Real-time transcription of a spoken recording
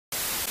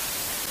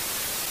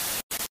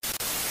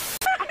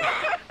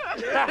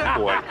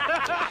Boy,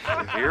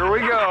 here we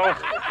go.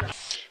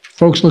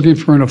 Folks looking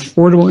for an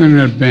affordable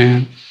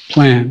internet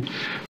plan.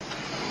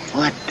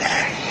 What the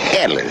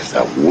hell is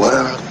the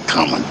world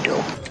coming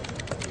to?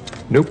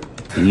 Nope.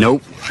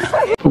 Nope.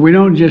 But we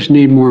don't just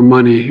need more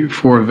money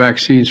for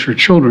vaccines for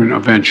children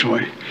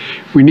eventually.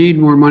 We need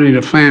more money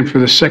to plan for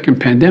the second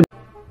pandemic.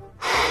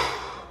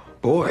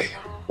 Boy,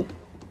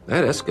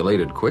 that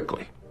escalated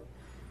quickly.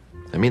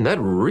 I mean, that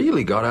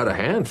really got out of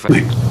hand fast.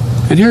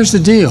 And here's the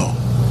deal.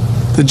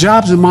 The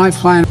jobs in my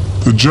plan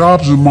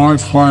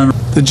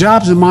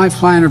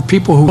are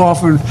people who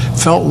often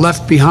felt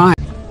left behind.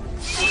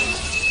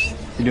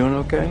 You doing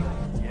okay?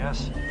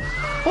 Yes.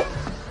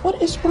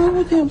 What is wrong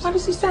with him? Why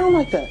does he sound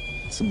like that?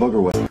 It's a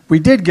booger way. We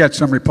did get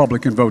some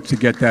Republican votes to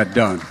get that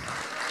done.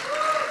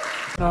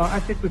 No,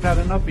 I think we've had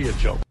enough of your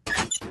joke.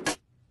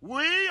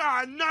 We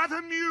are not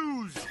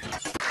amused.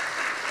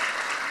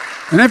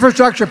 An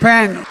infrastructure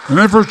plan.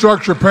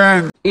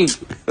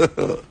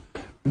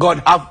 God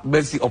have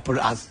mercy upon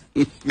us.